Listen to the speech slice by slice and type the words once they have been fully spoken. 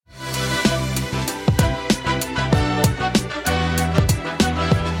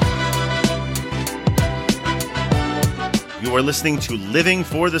are listening to Living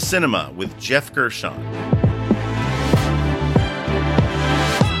for the Cinema with Jeff Gershon.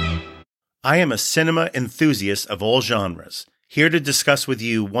 I am a cinema enthusiast of all genres, here to discuss with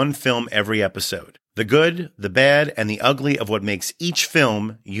you one film every episode. The good, the bad, and the ugly of what makes each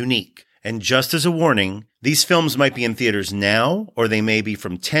film unique. And just as a warning, these films might be in theaters now, or they may be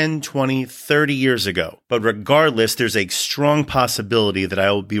from 10, 20, 30 years ago. But regardless, there's a strong possibility that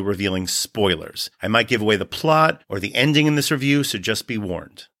I will be revealing spoilers. I might give away the plot or the ending in this review, so just be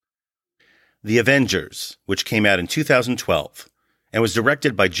warned. The Avengers, which came out in 2012, and was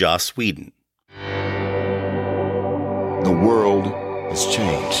directed by Joss Whedon. The world has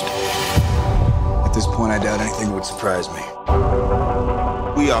changed. At this point, I doubt anything would surprise me.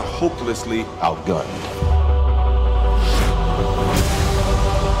 We are hopelessly outgunned.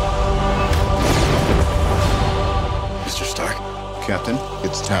 Mr. Stark. Captain,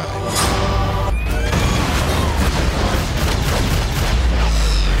 it's time.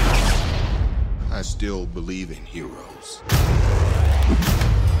 I still believe in heroes.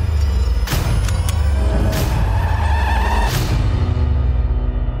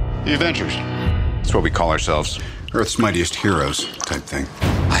 The Avengers. That's what we call ourselves. Earth's mightiest heroes type thing.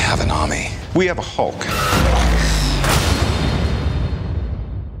 I have an army. We have a Hulk.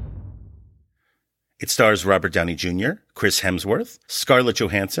 It stars Robert Downey Jr., Chris Hemsworth, Scarlett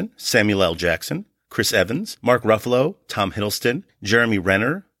Johansson, Samuel L. Jackson, Chris Evans, Mark Ruffalo, Tom Hiddleston, Jeremy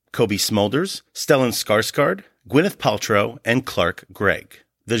Renner, Cobie Smulders, Stellan Skarsgård, Gwyneth Paltrow, and Clark Gregg.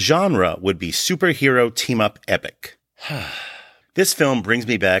 The genre would be superhero team-up epic. This film brings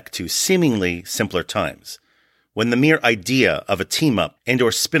me back to seemingly simpler times, when the mere idea of a team-up and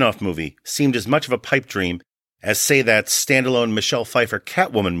or spin-off movie seemed as much of a pipe dream as, say, that standalone Michelle Pfeiffer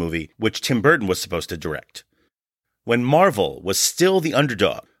Catwoman movie which Tim Burton was supposed to direct. When Marvel was still the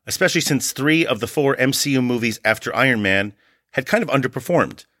underdog, especially since 3 of the 4 MCU movies after Iron Man had kind of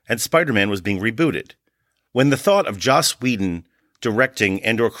underperformed, and Spider-Man was being rebooted. When the thought of Joss Whedon directing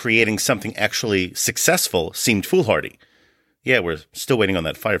and or creating something actually successful seemed foolhardy. Yeah, we're still waiting on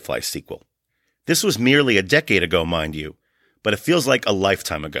that Firefly sequel. This was merely a decade ago, mind you, but it feels like a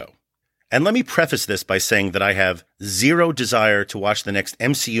lifetime ago. And let me preface this by saying that I have zero desire to watch the next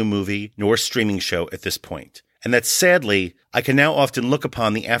MCU movie nor streaming show at this point, and that sadly, I can now often look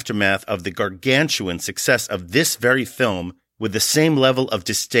upon the aftermath of the gargantuan success of this very film with the same level of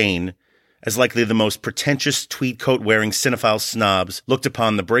disdain as likely the most pretentious tweed coat-wearing cinephile snobs looked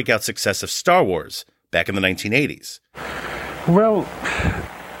upon the breakout success of Star Wars back in the 1980s. Well,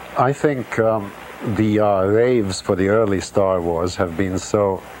 I think the raves for the early Star Wars have been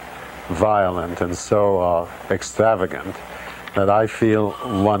so violent and so extravagant that I feel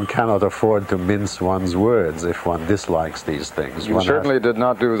one cannot afford to mince one's words if one dislikes these things. You certainly did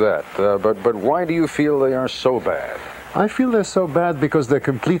not do that. But why do you feel they are so bad? I feel they're so bad because they're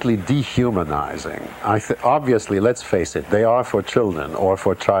completely dehumanizing. Obviously, let's face it, they are for children or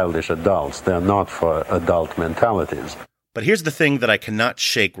for childish adults. They're not for adult mentalities. But here's the thing that I cannot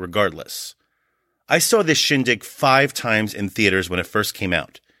shake regardless. I saw this shindig 5 times in theaters when it first came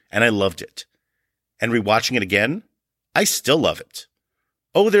out, and I loved it. And rewatching it again, I still love it.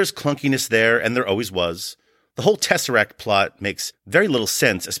 Oh, there's clunkiness there, and there always was. The whole Tesseract plot makes very little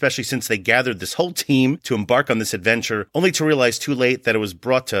sense, especially since they gathered this whole team to embark on this adventure, only to realize too late that it was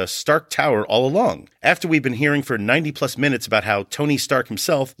brought to Stark Tower all along, after we've been hearing for 90-plus minutes about how Tony Stark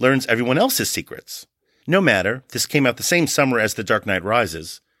himself learns everyone else's secrets. No matter, this came out the same summer as The Dark Knight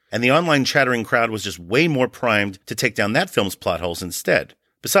Rises, and the online chattering crowd was just way more primed to take down that film's plot holes instead.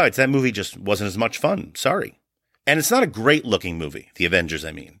 Besides, that movie just wasn't as much fun, sorry. And it's not a great-looking movie, The Avengers,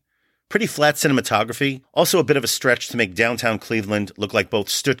 I mean. Pretty flat cinematography, also a bit of a stretch to make downtown Cleveland look like both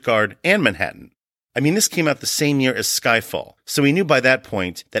Stuttgart and Manhattan. I mean, this came out the same year as Skyfall, so we knew by that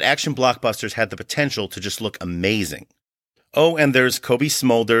point that action blockbusters had the potential to just look amazing. Oh, and there's Cobie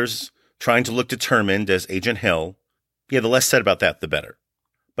Smulders, trying to look determined as Agent Hill. Yeah, the less said about that, the better.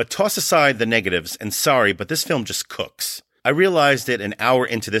 But toss aside the negatives, and sorry, but this film just cooks. I realized it an hour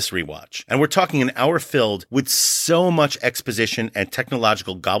into this rewatch, and we're talking an hour filled with so much exposition and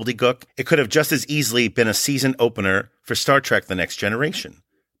technological gobbledygook, it could have just as easily been a season opener for Star Trek The Next Generation.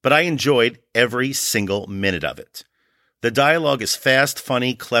 But I enjoyed every single minute of it. The dialogue is fast,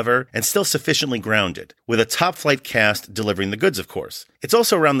 funny, clever, and still sufficiently grounded, with a top-flight cast delivering the goods, of course. It's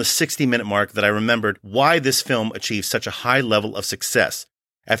also around the 60-minute mark that I remembered why this film achieved such a high level of success,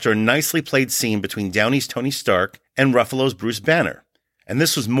 after a nicely played scene between Downey's Tony Stark and Ruffalo's Bruce Banner. And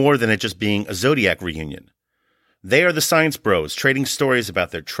this was more than it just being a Zodiac reunion. They are the science bros, trading stories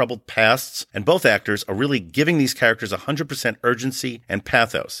about their troubled pasts, and both actors are really giving these characters 100% urgency and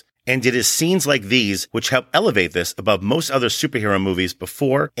pathos, And it is scenes like these which help elevate this above most other superhero movies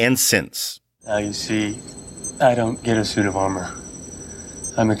before and since. Now you see, I don't get a suit of armor.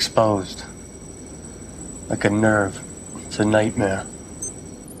 I'm exposed. Like a nerve. It's a nightmare.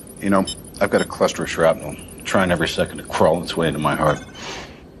 You know, I've got a cluster of shrapnel trying every second to crawl its way into my heart.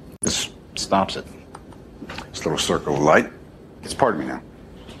 This stops it. This little circle of light, it's part of me now.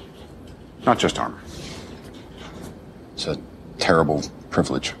 Not just armor. It's a terrible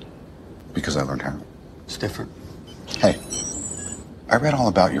privilege because I learned how. It's different. Hey, I read all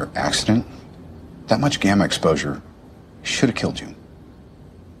about your accident. That much gamma exposure should have killed you.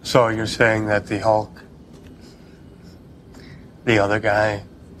 So you're saying that the Hulk, the other guy,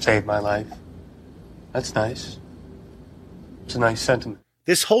 saved my life? That's nice. It's a nice sentiment.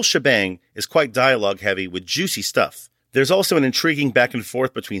 This whole shebang is quite dialogue-heavy with juicy stuff. There's also an intriguing back and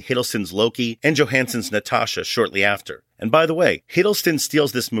forth between Hiddleston's Loki and Johansson's Natasha shortly after. And by the way, Hiddleston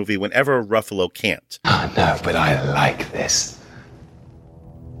steals this movie whenever Ruffalo can't. Oh, no, but I like this.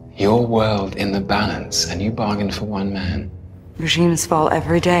 Your world in the balance, and you bargained for one man. Regimes fall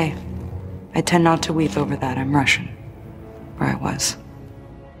every day. I tend not to weep over that. I'm Russian. Or I was.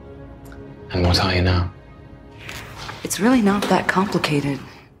 And what are you now? It's really not that complicated.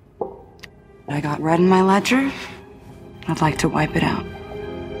 I got red in my ledger. I'd like to wipe it out.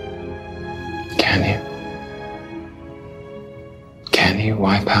 Can you? Can you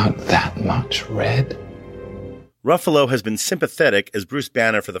wipe out that much red? Ruffalo has been sympathetic as Bruce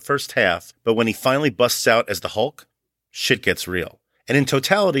Banner for the first half, but when he finally busts out as the Hulk, shit gets real. And in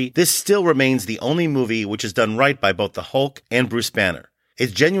totality, this still remains the only movie which is done right by both the Hulk and Bruce Banner.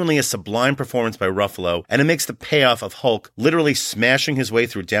 It's genuinely a sublime performance by Ruffalo, and it makes the payoff of Hulk literally smashing his way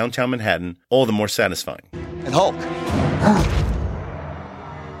through downtown Manhattan all the more satisfying. And Hulk.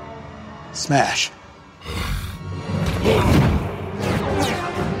 Smash.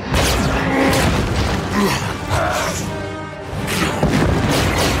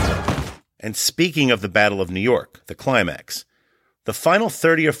 And speaking of the Battle of New York, the climax, the final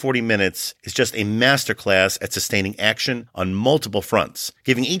 30 or 40 minutes is just a masterclass at sustaining action on multiple fronts,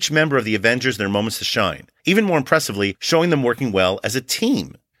 giving each member of the Avengers their moments to shine. Even more impressively, showing them working well as a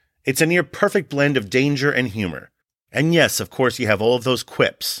team. It's a near perfect blend of danger and humor. And yes, of course, you have all of those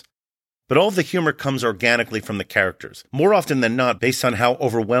quips. But all of the humor comes organically from the characters, more often than not based on how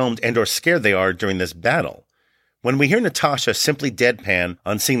overwhelmed and or scared they are during this battle. When we hear Natasha simply deadpan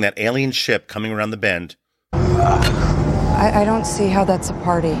on seeing that alien ship coming around the bend, I don't see how that's a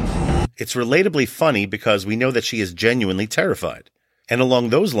party. It's relatably funny because we know that she is genuinely terrified. And along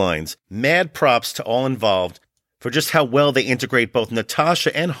those lines, mad props to all involved for just how well they integrate both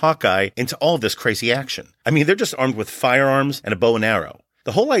Natasha and Hawkeye into all this crazy action. I mean, they're just armed with firearms and a bow and arrow.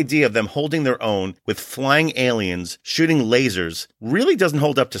 The whole idea of them holding their own with flying aliens shooting lasers really doesn't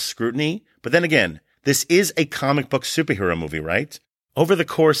hold up to scrutiny, but then again, this is a comic book superhero movie, right? Over the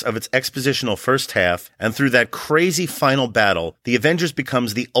course of its expositional first half and through that crazy final battle, The Avengers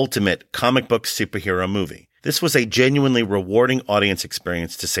becomes the ultimate comic book superhero movie. This was a genuinely rewarding audience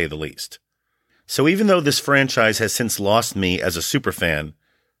experience, to say the least. So even though this franchise has since lost me as a superfan,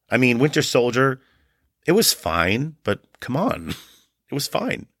 I mean, Winter Soldier, it was fine, but come on, it was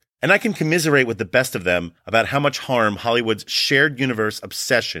fine. And I can commiserate with the best of them about how much harm Hollywood's shared universe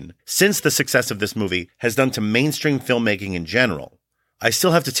obsession since the success of this movie has done to mainstream filmmaking in general. I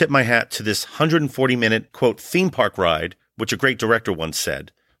still have to tip my hat to this 140-minute, quote, theme park ride, which a great director once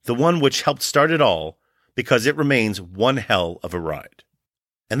said, the one which helped start it all, because it remains one hell of a ride.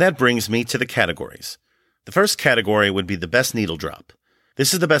 And that brings me to the categories. The first category would be the best needle drop.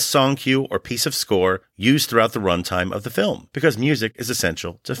 This is the best song cue or piece of score used throughout the runtime of the film, because music is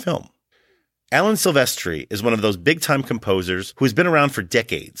essential to film. Alan Silvestri is one of those big-time composers who has been around for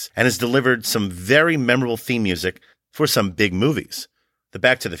decades and has delivered some very memorable theme music for some big movies. The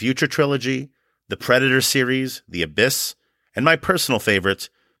Back to the Future trilogy, the Predator series, The Abyss, and my personal favorite,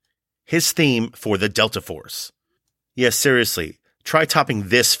 his theme for the Delta Force. Yes, seriously, try topping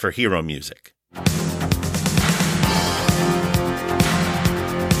this for hero music.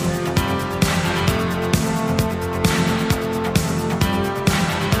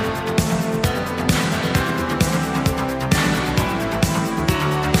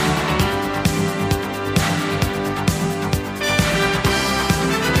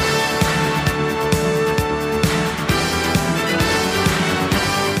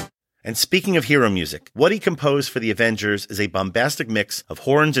 And speaking of hero music, what he composed for the Avengers is a bombastic mix of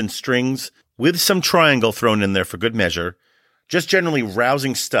horns and strings, with some triangle thrown in there for good measure, just generally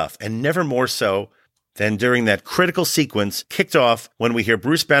rousing stuff, and never more so than during that critical sequence kicked off when we hear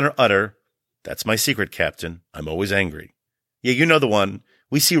Bruce Banner utter, "That's my secret, Captain. I'm always angry." Yeah, you know the one,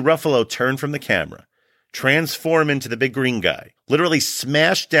 We see Ruffalo turn from the camera, transform into the big green guy, literally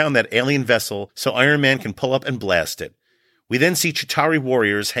smash down that alien vessel so Iron Man can pull up and blast it. We then see Chitauri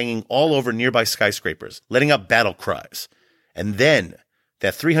warriors hanging all over nearby skyscrapers, letting up battle cries. And then,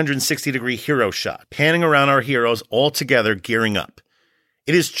 that 360-degree hero shot, panning around our heroes all together gearing up.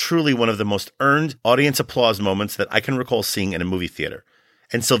 It is truly one of the most earned audience applause moments that I can recall seeing in a movie theater.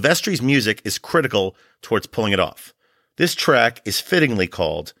 And Silvestri's music is critical towards pulling it off. This track is fittingly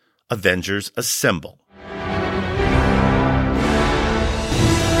called Avengers Assemble.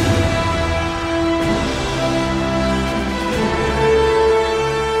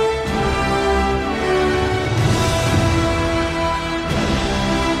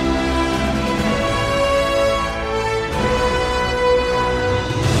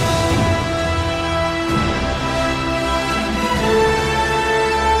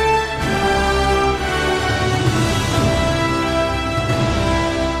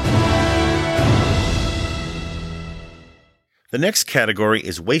 The next category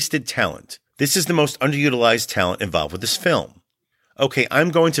is wasted talent. This is the most underutilized talent involved with this film. Okay,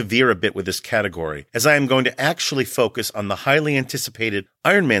 I'm going to veer a bit with this category, as I am going to actually focus on the highly anticipated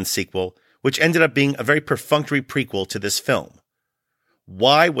Iron Man sequel, which ended up being a very perfunctory prequel to this film.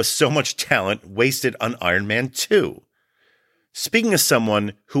 Why was so much talent wasted on Iron Man 2? Speaking as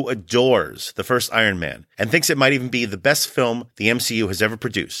someone who adores the first Iron Man and thinks it might even be the best film the MCU has ever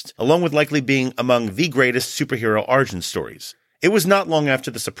produced, along with likely being among the greatest superhero origin stories, it was not long after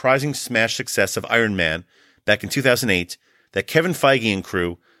the surprising smash success of Iron Man back in 2008 that Kevin Feige and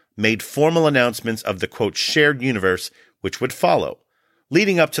crew made formal announcements of the, quote, shared universe which would follow,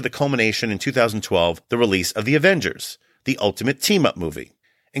 leading up to the culmination in 2012, the release of The Avengers, the ultimate team-up movie.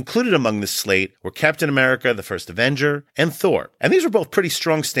 Included among this slate were Captain America, the First Avenger, and Thor, and these were both pretty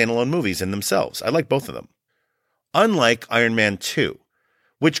strong standalone movies in themselves. I like both of them. Unlike Iron Man 2,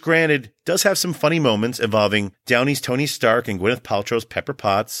 which granted does have some funny moments involving Downey's Tony Stark and Gwyneth Paltrow's Pepper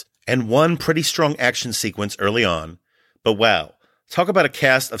Potts, and one pretty strong action sequence early on. But wow, talk about a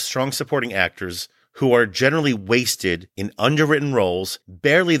cast of strong supporting actors who are generally wasted in underwritten roles,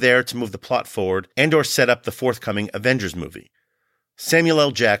 barely there to move the plot forward and or set up the forthcoming Avengers movie. Samuel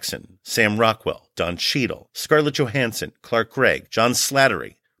L. Jackson, Sam Rockwell, Don Cheadle, Scarlett Johansson, Clark Gregg, John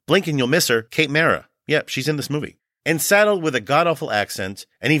Slattery. Blink and you'll miss her, Kate Mara. Yep, she's in this movie. And saddled with a god-awful accent,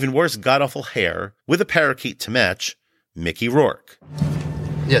 and even worse god-awful hair, with a parakeet to match, Mickey Rourke.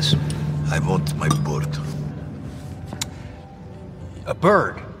 Yes. I want my bird. A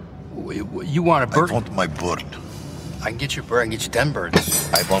bird? You want a bird? I want my bird. I can get you a bird. I can get you 10 birds.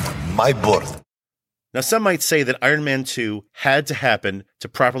 I want my bird. Now, some might say that Iron Man 2 had to happen to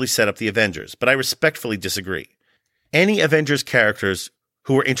properly set up the Avengers, but I respectfully disagree. Any Avengers characters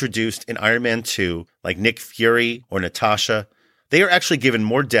who were introduced in Iron Man 2, like Nick Fury or Natasha, they are actually given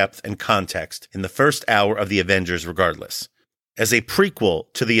more depth and context in the first hour of the Avengers regardless. As a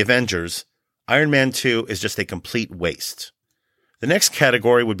prequel to the Avengers, Iron Man 2 is just a complete waste. The next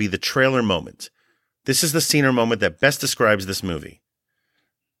category would be the trailer moment. This is the scene or moment that best describes this movie.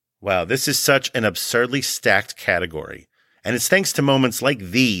 Wow, this is such an absurdly stacked category. And it's thanks to moments like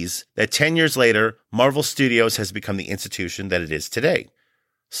these that 10 years later, Marvel Studios has become the institution that it is today.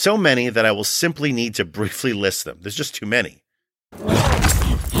 So many that I will simply need to briefly list them. There's just too many.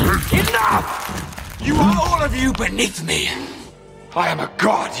 Enough! You are all of you beneath me. I am a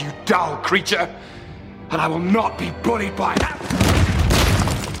god, you dull creature, and I will not be bullied by that.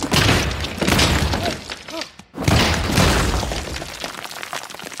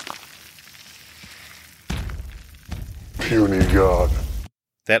 Puny god.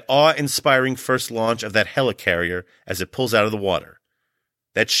 That awe-inspiring first launch of that helicarrier as it pulls out of the water.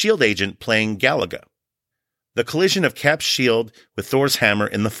 That S.H.I.E.L.D. agent playing Galaga. The collision of Cap's shield with Thor's hammer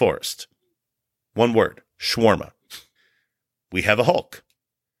in the forest. One word, shawarma. We have a Hulk.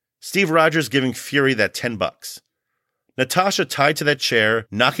 Steve Rogers giving Fury that $10. Natasha tied to that chair,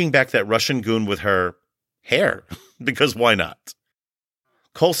 knocking back that Russian goon with her hair, because why not?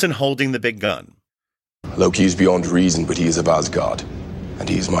 Coulson holding the big gun. Loki is beyond reason, but he is of Asgard, and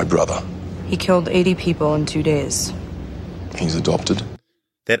he is my brother. He killed 80 people in 2 days. He's adopted.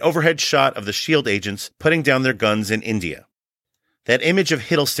 That overhead shot of the S.H.I.E.L.D. agents putting down their guns in India. That image of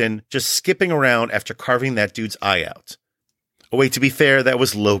Hiddleston just skipping around after carving that dude's eye out. Oh wait, to be fair, that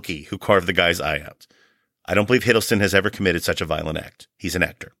was Loki who carved the guy's eye out. I don't believe Hiddleston has ever committed such a violent act. He's an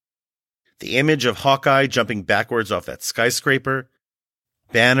actor. The image of Hawkeye jumping backwards off that skyscraper.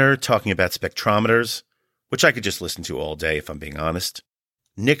 Banner talking about spectrometers, which I could just listen to all day if I'm being honest.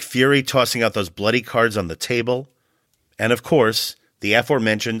 Nick Fury tossing out those bloody cards on the table. And of course, the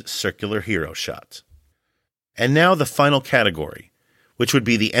aforementioned circular hero shot. And now the final category, which would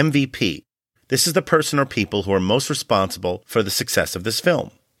be the MVP. This is the person or people who are most responsible for the success of this film.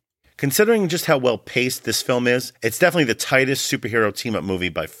 Considering just how well paced this film is, it's definitely the tightest superhero team-up movie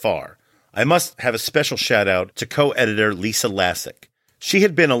by far. I must have a special shout-out to co-editor Lisa Lassick. She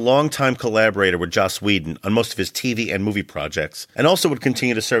had been a long-time collaborator with Joss Whedon on most of his TV and movie projects, and also would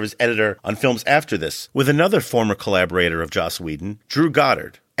continue to serve as editor on films after this, with another former collaborator of Joss Whedon, Drew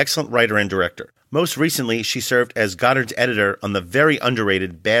Goddard, excellent writer and director. Most recently, she served as Goddard's editor on the very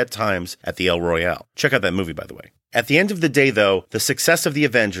underrated Bad Times at the El Royale. Check out that movie, by the way. At the end of the day, though, the success of the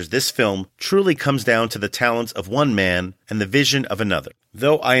Avengers, this film, truly comes down to the talents of one man and the vision of another.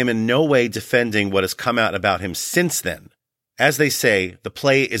 Though I am in no way defending what has come out about him since then. As they say, the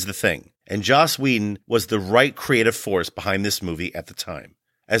play is the thing, and Joss Whedon was the right creative force behind this movie at the time.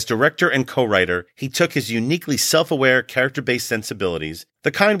 As director and co-writer, he took his uniquely self-aware, character-based sensibilities,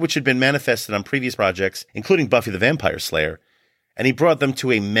 the kind which had been manifested on previous projects, including Buffy the Vampire Slayer, and he brought them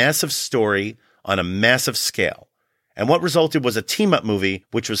to a massive story on a massive scale. And what resulted was a team-up movie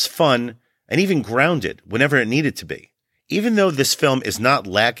which was fun and even grounded whenever it needed to be. Even though this film is not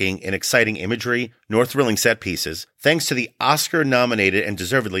lacking in exciting imagery nor thrilling set pieces, thanks to the Oscar-nominated and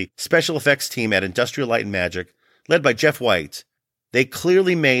deservedly special effects team at Industrial Light and Magic, led by Jeff White, they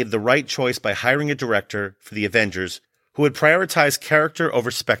clearly made the right choice by hiring a director for the Avengers who would prioritize character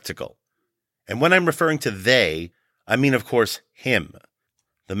over spectacle. And when I'm referring to they, I mean, of course, him.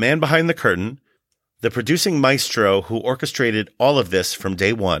 The man behind the curtain, the producing maestro who orchestrated all of this from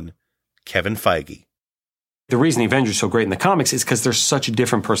day one, Kevin Feige. The reason the Avengers are so great in the comics is because they're such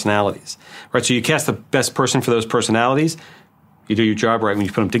different personalities, right? So you cast the best person for those personalities, you do your job right, when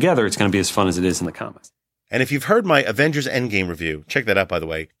you put them together, it's going to be as fun as it is in the comics. And if you've heard my Avengers Endgame review, check that out, by the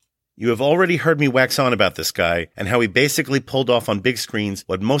way, you have already heard me wax on about this guy and how he basically pulled off on big screens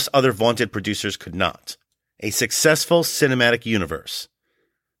what most other vaunted producers could not. A successful cinematic universe.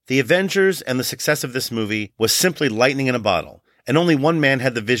 The Avengers and the success of this movie was simply lightning in a bottle, and only one man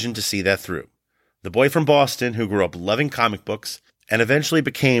had the vision to see that through. The boy from Boston who grew up loving comic books and eventually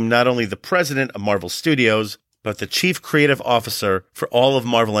became not only the president of Marvel Studios, but the chief creative officer for all of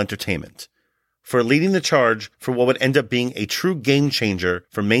Marvel Entertainment, for leading the charge for what would end up being a true game changer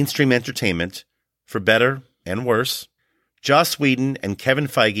for mainstream entertainment, for better and worse. Joss Whedon and Kevin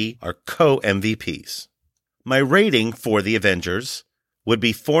Feige are co-MVPs. My rating for The Avengers would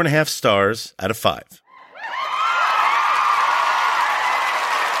be 4.5 stars out of 5.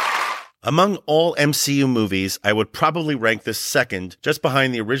 Among all MCU movies, I would probably rank this second, just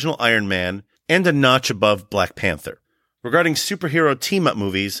behind the original Iron Man and a notch above Black Panther. Regarding superhero team-up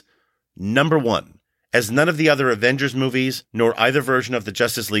movies, number 1, as none of the other Avengers movies, nor either version of the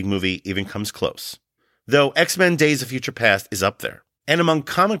Justice League movie even comes close. Though X-Men Days of Future Past is up there. And among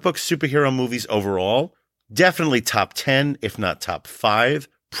comic book superhero movies overall, definitely top 10, if not top 5,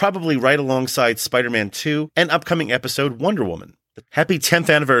 probably right alongside Spider-Man 2 and upcoming episode Wonder Woman. Happy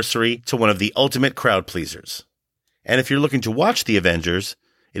 10th anniversary to one of the ultimate crowd pleasers. And if you're looking to watch The Avengers,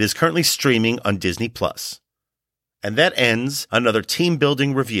 it is currently streaming on Disney+. And that ends another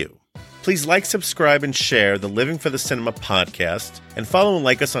team-building review. Please like, subscribe, and share the Living for the Cinema podcast, and follow and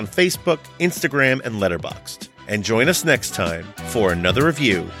like us on Facebook, Instagram, and Letterboxd. And join us next time for another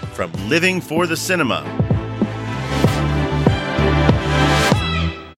review from Living for the Cinema.